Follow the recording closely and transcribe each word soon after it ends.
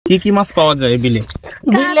কি কি মাছ পাওয়া যায় বিলে?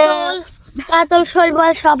 বিলে কাতল,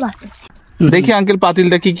 শৈবাল সব আছে। দেখি আঙ্কেল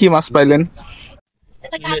পাতিলটা কি কি মাছ পাইলেন?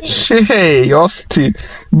 সেই অস্থির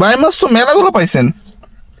বাই মাছ তো মেলাগুলো পাইছেন।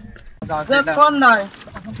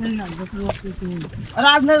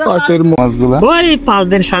 মাছগুলা ওই 5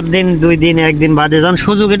 দিন 7 দিন 2 দিন 1 দিন বাদে যখন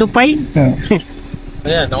সুযোগ একটু পাই।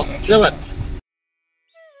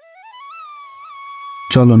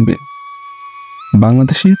 চলন বিল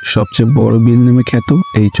বাংলাদেশের সবচেয়ে বড় বিল নামে খ্যাত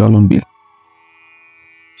এই চলন বিল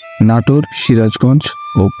নাটোর, সিরাজগঞ্জ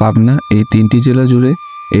ও পাবনা এই 3টি জেলা জুড়ে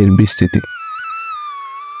এর বিস্তৃতি।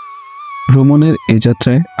 ভ্রমণের এই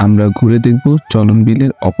যাত্রায় আমরা ঘুরে দেখব চলন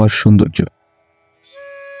বিলের অপার সৌন্দর্য।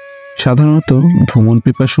 সাধারণত ভ্রমণ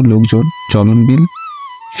পিপাসু লোকজন চলন বিল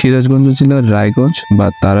সিরাজগঞ্জ জেলার রায়গঞ্জ বা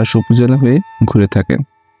তারাস উপজেলা হয়ে ঘুরে থাকেন।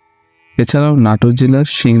 এছাড়াও নাটোর জেলার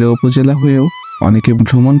সিংড়া উপজেলা হয়েও অনেকে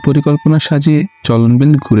ভ্রমণ পরিকল্পনা সাজিয়ে চলন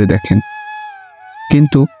বিল ঘুরে দেখেন।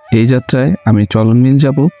 কিন্তু এই যাত্রায় আমি চলন বিল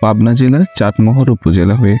যাব পাবনা জেলার চাটমোহর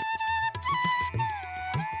উপজেলা হয়ে।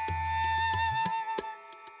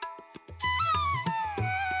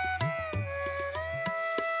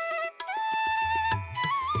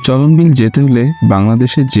 চলন বিল যেতে হলে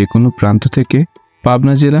বাংলাদেশের যে কোনো প্রান্ত থেকে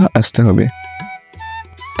পাবনা জেলা আসতে হবে।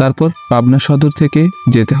 তারপর পাবনা সদর থেকে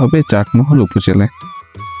যেতে হবে চাটমোহর উপজেলায়।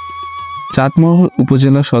 চাটমোহর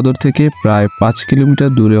উপজেলা সদর থেকে প্রায় 5 কিলোমিটার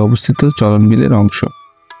দূরে অবস্থিত চলন বিলের অংশ।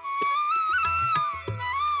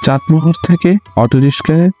 চাটমোহর থেকে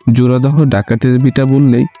অটোরিক্সায় জোড়াদহ ডাকাতের ভিটা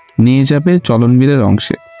বললেই নিয়ে যাবে চলন বিলের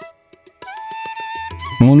অংশে।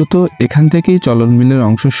 মূলত এখান থেকেই চলন বিলের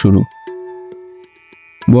অংশ শুরু।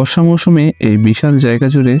 বর্ষা মৌসুমে এই বিশাল জায়গা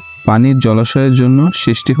জুড়ে পানির জলাশয়ের জন্য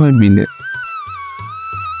সৃষ্টি হয় বিলের।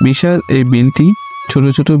 বিশাল এই বিলটি ছোট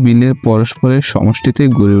ছোট বিলের পরস্পরের সমষ্টিতে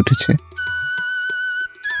গড়ে উঠেছে।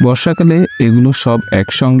 বর্ষাকালে এগুলো সব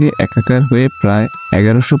একসঙ্গে একাকার হয়ে প্রায়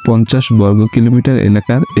 1150 বর্গ কিলোমিটার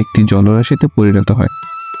এলাকার একটি জলরাশিতে পরিণত হয়।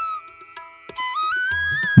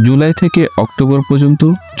 জুলাই থেকে অক্টোবর পর্যন্ত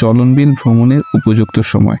চলন বিল ভ্রমণের উপযুক্ত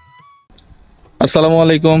সময়। আসসালামু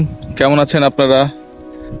আলাইকুম, কেমন আছেন আপনারা?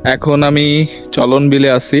 এখন আমি চলন বিলে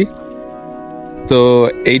আছি। তো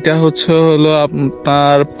এইটা হলো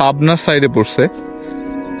আপনার পাবনার সাইডে পড়ছে।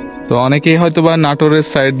 তো অনেকেই হয়তো বা নাটোরের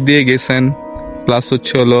সাইড দিয়ে গেছেন, প্লাস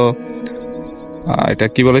হলো এটা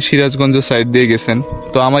কি বলে সিরাজগঞ্জের সাইড দিয়ে গেছেন।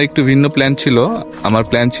 তো আমার একটু ভিন্ন প্ল্যান ছিল। আমার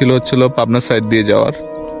প্ল্যান ছিল পাবনার সাইড দিয়ে যাওয়ার।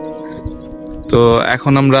 তো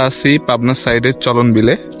এখন আমরা আছি পাবনার সাইডের চলন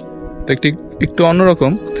বিলে। তো একটু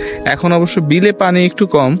অন্যরকম। এখন অবশ্য বিলে পানি একটু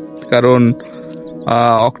কম, কারণ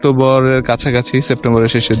অক্টোবরের কাছাকাছি,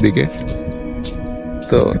 সেপ্টেম্বরের শেষের দিকে।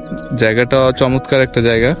 তো জায়গাটা চমৎকার একটা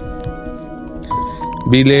জায়গা।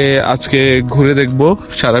 বিলে আজকে ঘুরে দেখবো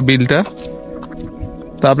সারা বিলটা।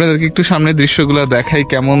 তো আপনাদেরকে একটু সামনের দৃশ্যগুলো দেখাই,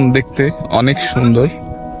 কেমন দেখতে, অনেক সুন্দর।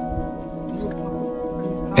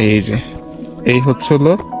 এই যে এই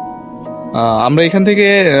হলো আমরা এখান থেকে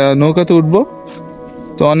নৌকাতে উঠবো।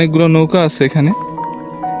 তো অনেকগুলো নৌকা আছে এখানে।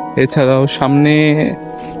 এছাড়াও সামনে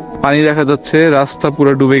পানি দেখা যাচ্ছে, রাস্তা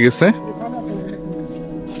পুরো ডুবে গেছে।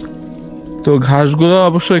 তো ঘাসগুলো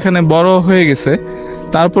অবশ্য এখানে বড় হয়ে গেছে,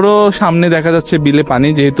 তারপরেও সামনে দেখা যাচ্ছে বিলে পানি।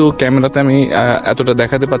 যেহেতু ক্যামেরাতে আমি এতটা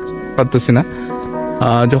দেখাতে পারতেছি না,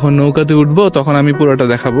 যখন নৌকাতে উঠবো তখন আমি পুরোটা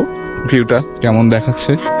দেখাবো ভিউটা কেমন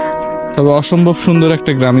দেখাচ্ছে। তবে অসম্ভব সুন্দর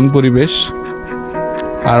একটা গ্রামীণ পরিবেশ।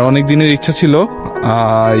 আর অনেক দিনের ইচ্ছা ছিল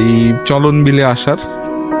এই চলন বিলে আসার।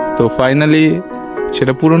 তো ফাইনালি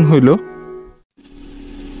সেটা পূরণ হইলো।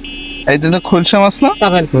 এই জন্য খোলসা মাছ না,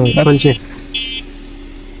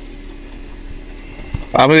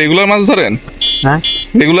 আপনি রেগুলার মাছ ধরেন? হ্যাঁ,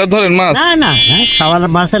 রেগুলার ধরেন মাছ? না খাওয়ার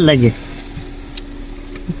মাছের লাগে।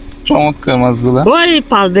 চমৎকার মাছগুলা। ওই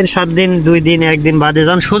 5 দিন 7 দিন 2 দিন 1 দিন বাদে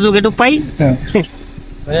যখন সুযোগ একটু পাই।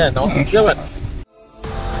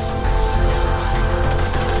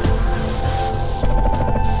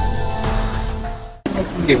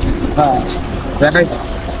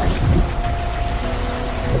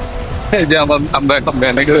 এই যে আমরা এখন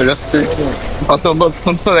ভ্যানে করে যাচ্ছি, অসম্ভব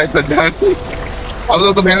সুন্দর একটা জার্নি। আমরা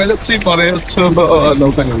তো ভ্যানে যাচ্ছি, পরে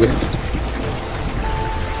নৌকা নেবে।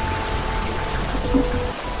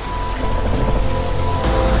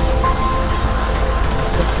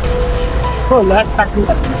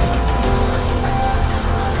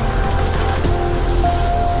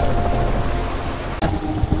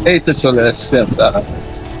 এই তো চলে আসছে আমরা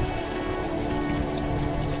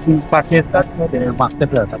পাখির বাঁচতে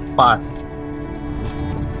পার।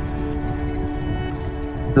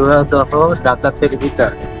 ডাকাতের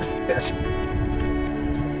ভিতর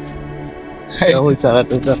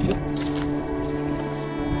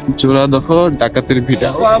জোড়াদহ ডাকাতের ভিটা,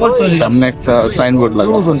 সামনে একটা সাইনবোর্ড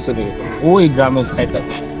লাগা। ওই গ্রামের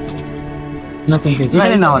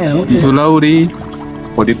ধুলাউড়ি,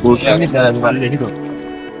 হরিপুর।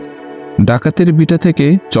 ডাকাতের বিটা থেকে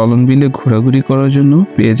চলন বিলে ঘোরাঘুরি করার জন্য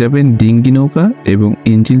পেয়ে যাবেন ডিঙ্গি নৌকা এবং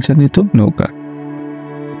ইঞ্জিন চালিত নৌকা।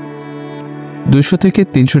 200 থেকে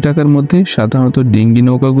 300 টাকার মধ্যে সাধারণত ডিঙ্গি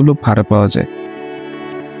নৌকাগুলো ভাড়া পাওয়া যায়।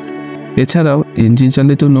 এছাড়াও ইঞ্জিন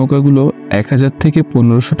চালিত নৌকাগুলো 1000 থেকে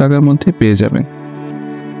 1500 টাকার মধ্যে পেয়ে যাবেন।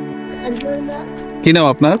 কি নাম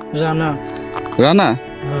আপনার? রানা। রানা?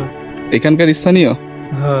 এখানকার স্থানীয়?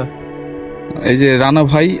 এই যে রানা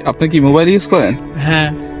ভাই, আপনি কি মোবাইল ইউজ করেন? হ্যাঁ।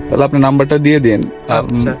 তাহলে আপনার নাম্বারটা দিয়ে দেন।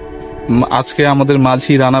 আচ্ছা। আজকে আমাদের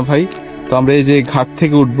মাঝি রানা ভাই, তো আমরা এই যে ঘাট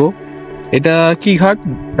থেকে উঠবো। এটা কি ঘাট?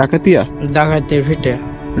 ডাকাতিয়া?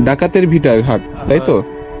 ডাকাতের ভিটার ঘাট, তাই তো?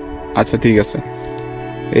 আচ্ছা, ঠিক আছে।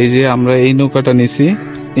 এই যে আমরা এই নৌকাটা নিছি,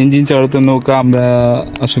 ইঞ্জিন চালিত নৌকা। আমরা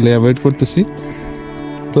আসলে অ্যাভয়েড করতেছি,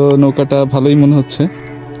 তো নৌকাটা ভালোই মনে হচ্ছে।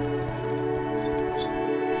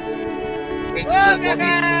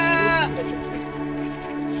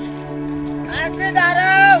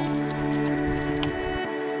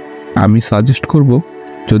 আমি সাজেস্ট করব,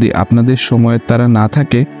 যদি আপনাদের সময়ের তারা না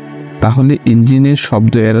থাকে তাহলে ইঞ্জিনের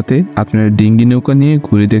শব্দ এড়াতে আপনারা ডিঙ্গি নৌকা নিয়ে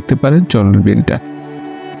ঘুরে দেখতে পারেন চলন বিলটা।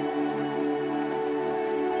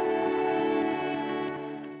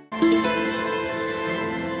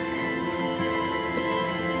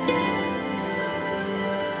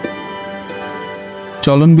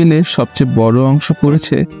 চলন বিলের সবচেয়ে বড় অংশ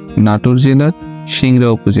পড়েছে নাটোর জেলার সিংড়া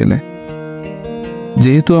উপজেলায়।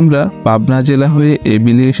 যেহেতু আমরা পাবনা জেলা হয়ে এ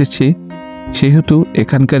বিলে এসেছি, সেহেতু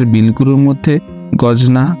এখানকার বিলগুলোর মধ্যে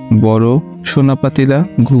গজনা, বড়, সোনাপাতিলা,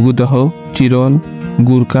 ঘুঘুদহ, চিরল,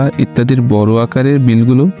 গুরকা ইত্যাদির বড় আকারের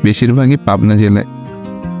বিলগুলো বেশিরভাগই পাবনা জেলায়।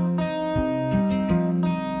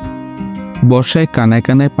 বর্ষায় কানায়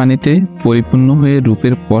কানায় পানিতে পরিপূর্ণ হয়ে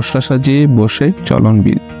রূপের পসরা সাজিয়ে বসে চলন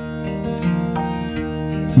বিল।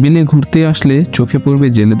 বিলে ঘুরতে আসলে চোখে পড়বে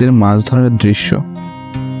জেলেদের মাছ ধরার দৃশ্য।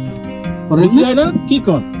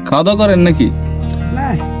 খাওয়া দাওয়া করেন নাকি?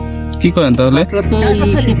 কি করেন তাহলে?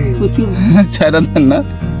 ছাড়া দেন না?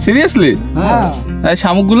 সিরিয়াসলি?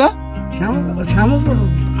 শামুকগুলা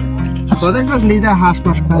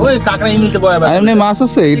এমনি মাছ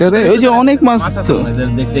আছে এটাতে? ওই যে অনেক মাছ তো,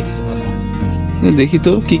 দেখি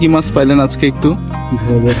তো কি কি মাছ পাইলেন আজকে একটু।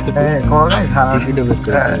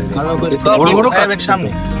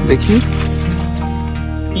 দেখি।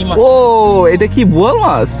 ও, এটা কি বোয়াল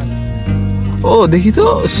মাছ? ও, দেখি তো,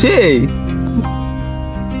 সেই।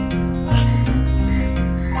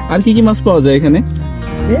 আর কি কি মাছ পাওয়া যায় এখানে?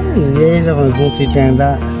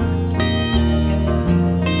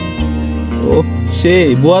 ও, সেই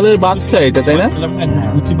বোয়ালের বাচ্চা এটা, তাই না?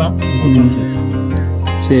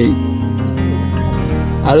 সেই।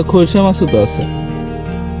 আর খলসা মাছও তো আছে।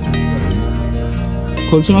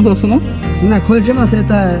 খলসা মাছ আছে না? না, খলসা মাছ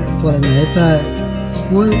এটা পরে না, এটা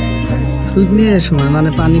ওই শুকনিয়ে সময়, মানে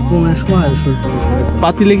পানি কমে সময়।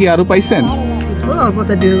 পাতিলে কি আরো পাইছেন?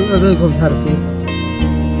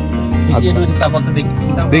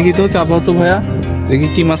 দেখি তো, চাপাও তো ভাইয়া, দেখি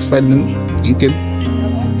কি মাছ পাইলেন আঙ্কেল।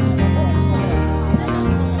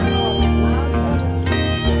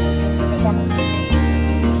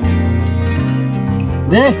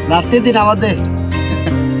 দে রাত্রি দিন আবার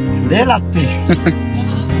দে রাত্রি।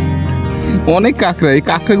 অনেক কাঁকড়া, এই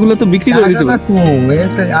কাঁকড়া গুলো তো বিক্রি করে দিতে হবে।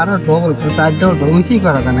 আরো ডবল উঁচি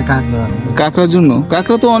করা যায় না কাঁকড়া। কাঁকড়ার জন্য?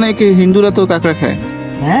 কাঁকড়া তো অনেক হিন্দুরা তো কাঁকড়া খায়।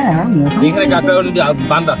 হ্যাঁ, এখানে কাঁকড়া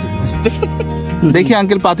বান্ধ আছে। দেখি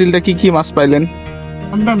আঙ্কেল পাতিলটা কি কি মাছ পাইলেন।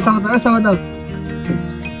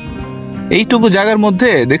 এইটুকু জায়গার মধ্যে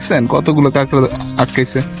দেখছেন কতগুলো কাঁকড়া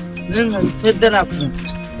আটকাইছে।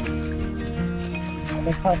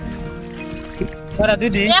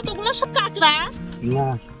 এতগুলো সব কাঁকড়া।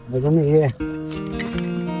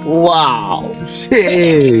 ওয়াও,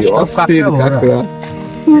 সেই অস্থির কাঁকড়া।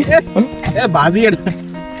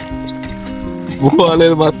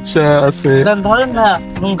 বোয়ালের বাচ্চা আছে,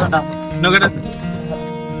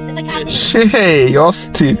 সেই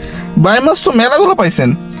অস্থির। বাই মাছ তো মেলাগুলো পাইছেন।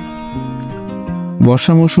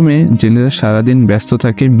 বর্ষা মৌসুমে জেলেরা সারাদিন ব্যস্ত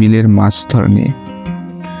থাকে বিলের মাছ ধরা নিয়ে।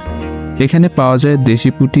 এখানে পাওয়া যায় দেশি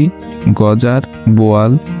পুঁটি, গজার,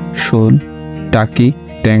 বোয়াল, শোল, টাকি,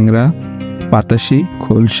 ট্যাংরা, পাতাশি,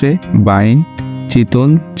 খলসে, বাইন, চিতল,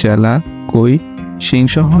 চেলা, কই,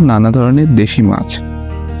 শিংসহ নানা ধরনের দেশি মাছ।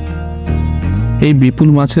 এই বিপুল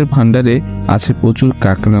মাছের ভাণ্ডারে আছে প্রচুর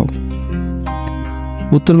কাঁকড়াও।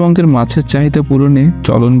 উত্তরবঙ্গের মাছের চাহিদা পূরণে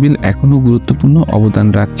চলন বিল এখনো গুরুত্বপূর্ণ অবদান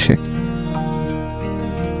রাখছে।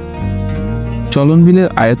 চলন বিলের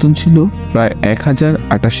আয়তন ছিল প্রায়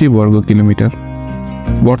 1088 বর্গ কিলোমিটার।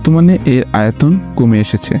 বর্তমানে এর আয়তন কমে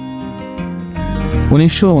এসেছে।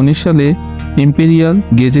 1919 সালে ইম্পেরিয়াল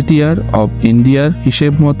গেজেটিয়ার অব ইন্ডিয়ার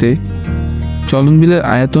হিসেব মতে চলন বিলের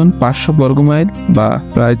আয়তন 500 বর্গমাইল বা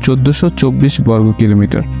প্রায় 1424 বর্গ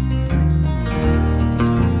কিলোমিটার।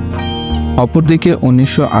 অপরদিকে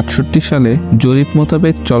 1968 সালে জরিপ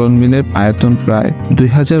মোতাবেক চলন বিলের আয়তন প্রায়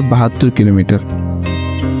 2072 কিলোমিটার।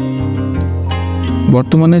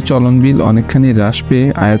 বর্তমানে চলন বিল অনেকখানি হ্রাস পেয়ে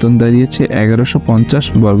আয়তন দাঁড়িয়েছে 1150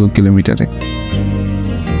 বর্গ কিলোমিটারে।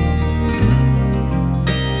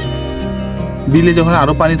 বিলে যখন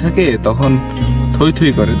আরো পানি থাকে তখন থই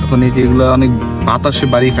থই করে, তখন এই যেগুলো অনেক বাতাসে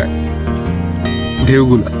বাড়ি খায়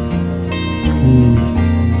ঢেউগুলা।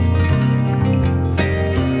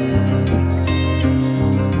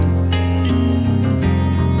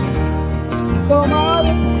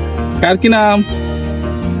 কার কি নাম?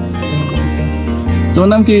 তোর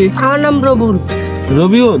নাম কি? আমার নাম রবুল।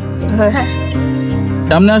 রবিউল,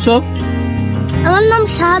 সামনে আসো। আমার নাম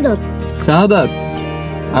শাহাদত। শাহাদাত।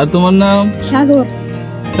 আর তোমার নাম? সাগর।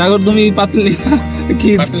 সাগর। তুমি পাতলি কি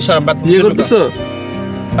ইয়ে করতেছো?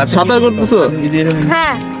 সাঁতার করতেছো?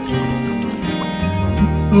 হ্যাঁ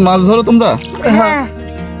মাছ ধরো তোমরা? হ্যাঁ।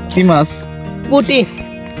 কি মাছ? পুটি।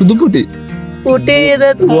 শুধু পুটি? পুটি।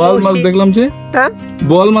 বোয়াল মাছ দেখলাম যে।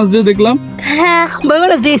 বোয়াল মাছ যে দেখলাম। হ্যাঁ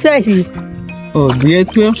বগুড়া দিয়েছে আইছি। ও দিয়ে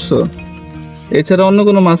তুই আসছো? এছাড়া অন্য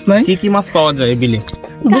কোনো মাছ নাই? কি কি মাছ পাওয়া যায় বিলে?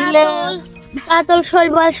 বিলে কাতল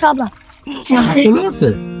শৈবাল সব আছে।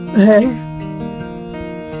 হ্যাঁ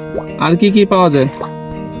আর কি কি পাওয়া যায়?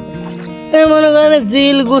 এই মনে করেন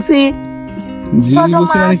জিল গুছি, জিল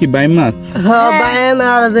গুছি মানে কি বাইম মাছ? হ্যাঁ বাইম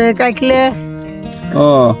আর যে কাকলে। ও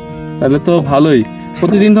তাহলে তো ভালোই।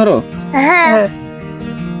 প্রতিদিন ধরো? হ্যাঁ।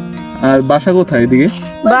 আর বাসা কোথায় এদিকে?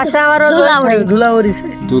 বাসা আমার ধুলাউড়ি।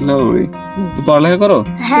 দুলাউড়ি। তো পড়ালেখা করো?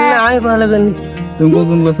 হ্যাঁ আমি ভালো করি। তুমি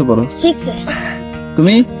কোন ক্লাসে পড়ো? 6 এ।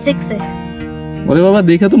 তুমি? 6 এ। ওরে বাবা,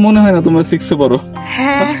 দেখে তো মনে হয় না তোমরা 6 এ পড়ো।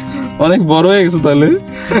 হ্যাঁ অনেক বড় হয়ে গেছো তাহলে।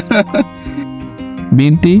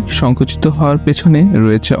 বিলটি সংকুচিত হওয়ার পেছনে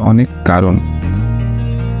রয়েছে অনেক কারণ।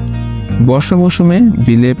 বর্ষা মৌসুমে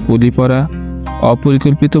বিলে পলি পড়া,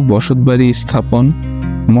 অপরিকল্পিত বসতবাড়ি স্থাপন,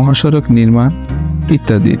 মহাসড়ক নির্মাণ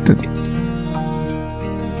ইত্যাদি ইত্যাদি।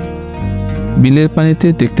 বিলের পানিতে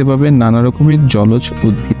দেখতে পাবেন নানা রকমের জলজ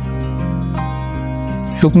উদ্ভিদ।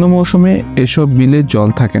 শুকনো মৌসুমে এসব বিলে জল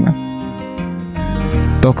থাকে না,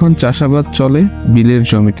 তখন চাষাবাদ চলে বিলের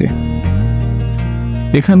জমিতে।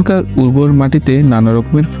 এখানকার উর্বর মাটিতে নানা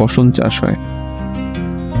রকমের ফসল চাষ হয়।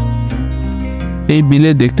 এই বিলে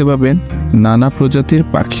দেখতে পাবেন নানা প্রজাতির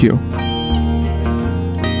পাখিও।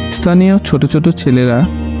 স্থানীয় ছোট ছোট ছেলেরা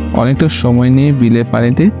অনেকটা সময় নিয়ে বিলে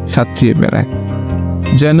পানিতে সাঁতরিয়ে বেড়ায়,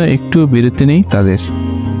 যেন একটুও বিরতি নেই তাদের।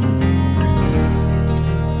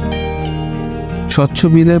 স্বচ্ছ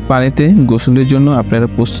বিলের পানিতে গোসলের জন্য আপনারা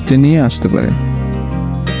প্রস্তুতি নিয়ে আসতে পারেন।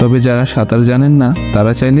 তবে যারা সাঁতার জানেন না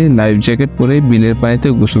তারা চাইলে লাইফ জ্যাকেট পরে বিলের পানিতে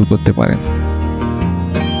গোসল করতে পারেন।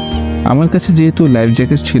 আমার কাছে যেহেতু লাইফ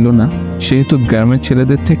জ্যাকেট ছিল না, সেহেতু গ্রামের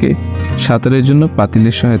ছেলেদের থেকে সাঁতারের জন্য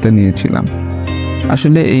পাতিলের সহায়তা নিয়েছিলাম।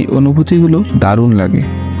 আসলে এই অনুভূতিগুলো দারুণ লাগে।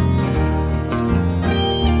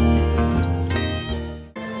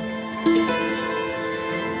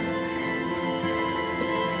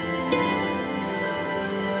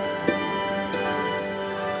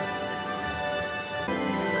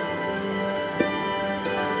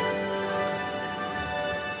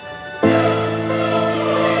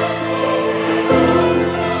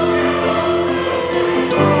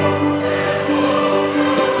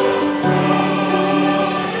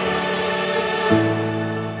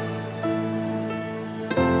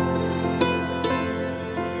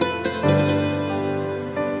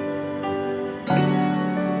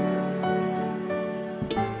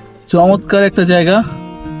 চমৎকার একটা জায়গা।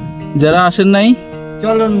 যারা আসেন নাই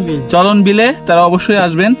চলন বিলে তারা অবশ্যই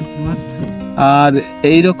আসবেন, আর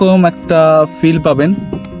এইরকম একটা ফিল পাবেন।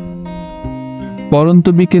 পরন্ত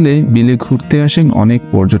বিকেলে বিলে ঘুরতে আসেন অনেক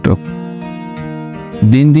পর্যটক।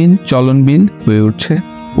 দিন দিন চলন বিল হয়ে উঠছে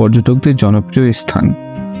পর্যটকদের জনপ্রিয় স্থান।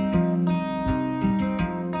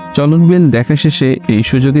 চলন বিল দেখা শেষে এই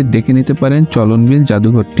সুযোগে দেখে নিতে পারেন চলন বিল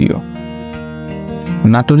জাদুঘরটিও।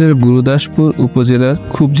 নাটোরের গুরুদাসপুর উপজেলার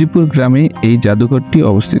খুবজিপুর গ্রামে এই জাদুঘরটি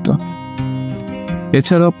অবস্থিত।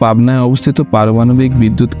 এছাড়াও পাবনায় অবস্থিত পারমাণবিক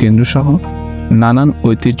বিদ্যুৎ কেন্দ্র সহ নানান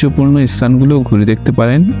ঐতিহ্যপূর্ণ স্থানগুলো ঘুরে দেখতে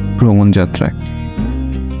পারেন ভ্রমণ যাত্রায়।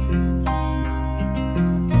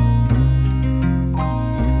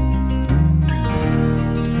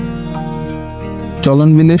 চলন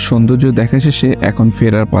বিলের সৌন্দর্য দেখা শেষে এখন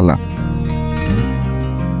ফেরার পালা।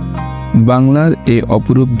 বাংলার এই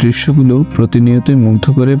অপরূপ দৃশ্যগুলো প্রতিনিয়তই মুগ্ধ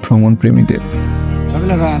করে ভ্রমণ প্রেমীদের।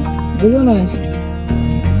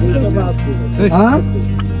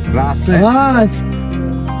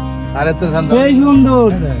 আরে তোর খান এই সুন্দর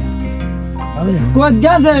কত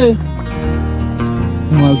গেছে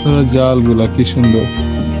মাছ ধরার জাল গুলা কি সুন্দর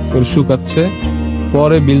করে শুকাচ্ছে,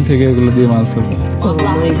 পরে বিল থেকে এগুলো দিয়ে মাছ ধরবে।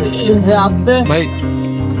 ভাই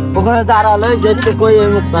ওখানে দাঁড়ালে যেতে কই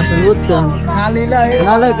পাশে বুঝছেন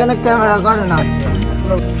নালে এখানে ক্যামেরা করে না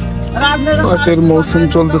পাটের মৌসুম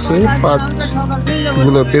চলতেছে, পাট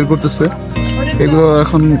গুলো বের করতেছে, এগুলো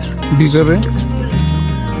এখন ভিজাবে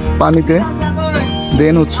পানিতে,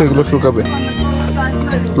 দেন হচ্ছে এগুলো শুকাবে,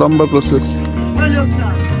 লম্বা প্রসেস।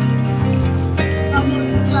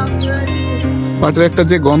 পাটের একটা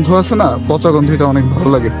যে গন্ধ আছে না, পচা গন্ধ, এটা অনেক ভালো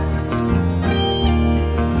লাগে।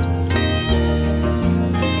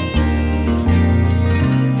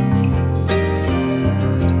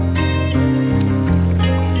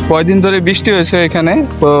 কয়দিন ধরে বৃষ্টি হয়েছে এখানে,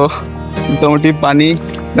 তো মোটামুটি পানি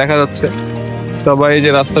দেখা যাচ্ছে। সবাই এই যে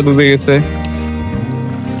রাস্তা ডুবে গেছে,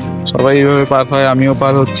 সবাই এইভাবে পার হয়, আমিও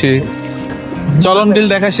পার হচ্ছি। চলন বিল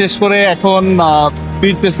দেখা শেষ করে এখন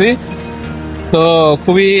ফিরতেছি। তো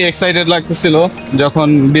খুবই এক্সাইটেড লাগতেছিল যখন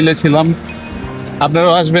বিলে ছিলাম।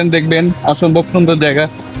 আপনারাও আসবেন, দেখবেন, অসম্ভব সুন্দর জায়গা,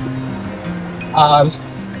 আর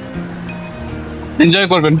এনজয়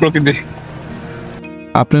করবেন প্রকৃতি।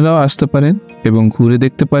 আপনারাও আসতে পারেন এবং ঘুরে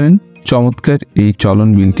দেখতে পারেন চমৎকার এই চলন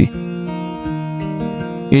বিলটি।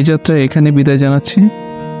 এই যাত্রা এখানে বিদায় জানাচ্ছি।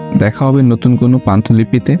 দেখা হবে নতুন কোনো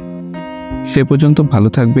পান্থলিপিতে। সে পর্যন্ত ভালো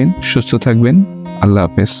থাকবেন, সুস্থ থাকবেন। আল্লাহ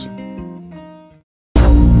হাফেজ।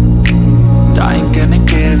 I ain't gonna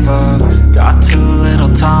give up. Got too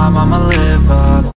little time, I'ma live up.